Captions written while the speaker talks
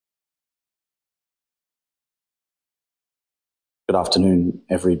Good afternoon,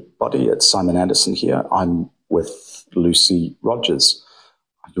 everybody. It's Simon Anderson here. I'm with Lucy Rogers.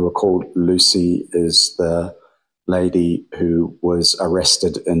 You'll recall Lucy is the lady who was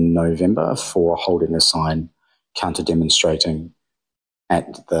arrested in November for holding a sign counter-demonstrating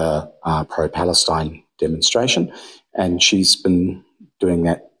at the pro-Palestine demonstration, and she's been doing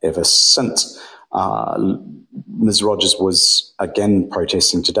that ever since. Ms. Rogers was again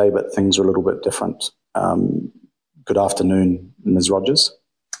protesting today, but things are a little bit different. Good afternoon, Ms. Rogers.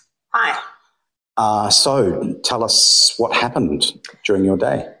 Hi. So tell us what happened during your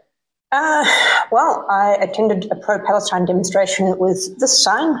day. Well, I attended a pro-Palestine demonstration with this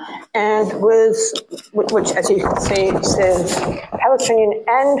sign, and which, as you can see, says Palestinian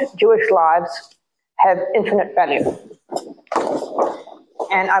and Jewish lives have infinite value.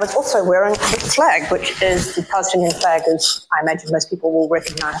 And I was also wearing the flag, which is the Palestinian flag, as I imagine most people will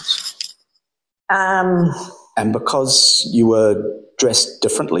recognise. And because you were dressed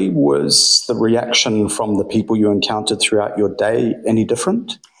differently, was the reaction from the people you encountered throughout your day any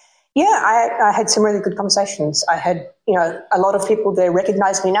different? Yeah, I had some really good conversations. I had, a lot of people there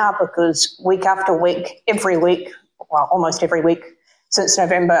recognise me now because week after week, every week, well, almost every week since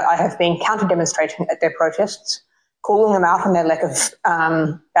November, I have been counter-demonstrating at their protests, calling them out on their lack of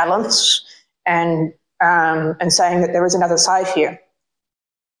balance and saying that there is another side here.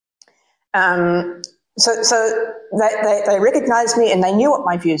 So they recognised me and they knew what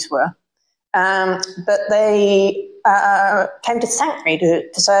my views were, but they came to thank me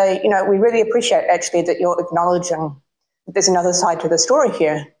to say, we really appreciate actually that you're acknowledging that there's another side to the story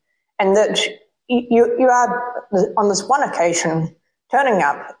here, and that you are on this one occasion turning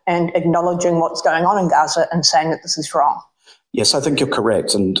up and acknowledging what's going on in Gaza and saying that this is wrong. Yes, I think you're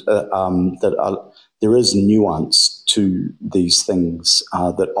correct, and that there is nuance to these things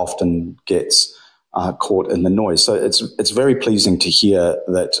that often gets caught in the noise. So it's very pleasing to hear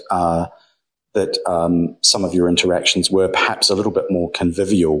that some of your interactions were perhaps a little bit more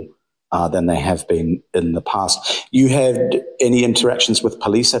convivial than they have been in the past. You had any interactions with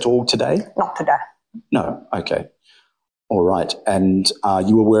police at all today? Not today. No. Okay. All right. And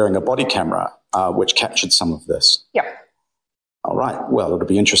you were wearing a body camera, which captured some of this. Yeah. All right. Well, it'll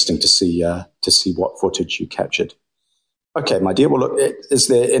be interesting to see what footage you captured. Okay, my dear. Well, look, is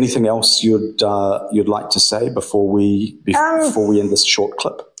there anything else you'd like to say before we end this short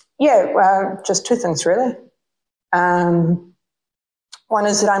clip? Yeah, just two things really. One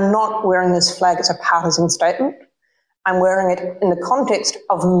is that I'm not wearing this flag as a partisan statement. I'm wearing it in the context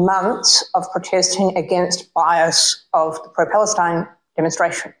of months of protesting against bias of the pro-Palestine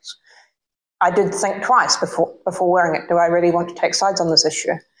demonstrations. I did think twice before wearing it. Do I really want to take sides on this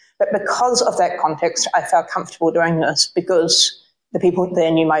issue? But because of that context, I felt comfortable doing this because the people there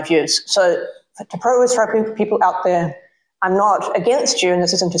knew my views. So to pro-Israel people out there, I'm not against you, and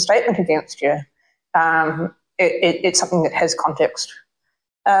this isn't a statement against you. It's something that has context.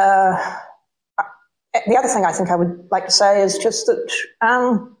 The other thing I think I would like to say is just that,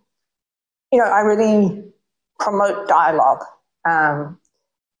 I really promote dialogue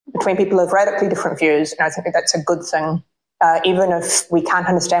between people of radically different views, and I think that that's a good thing, even if we can't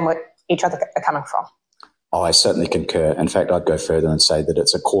understand where each other are coming from. Oh, I certainly concur. In fact, I'd go further and say that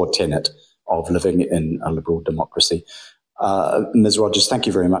it's a core tenet of living in a liberal democracy. Ms. Rogers, thank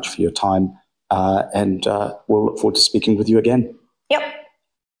you very much for your time, and we'll look forward to speaking with you again. Yep.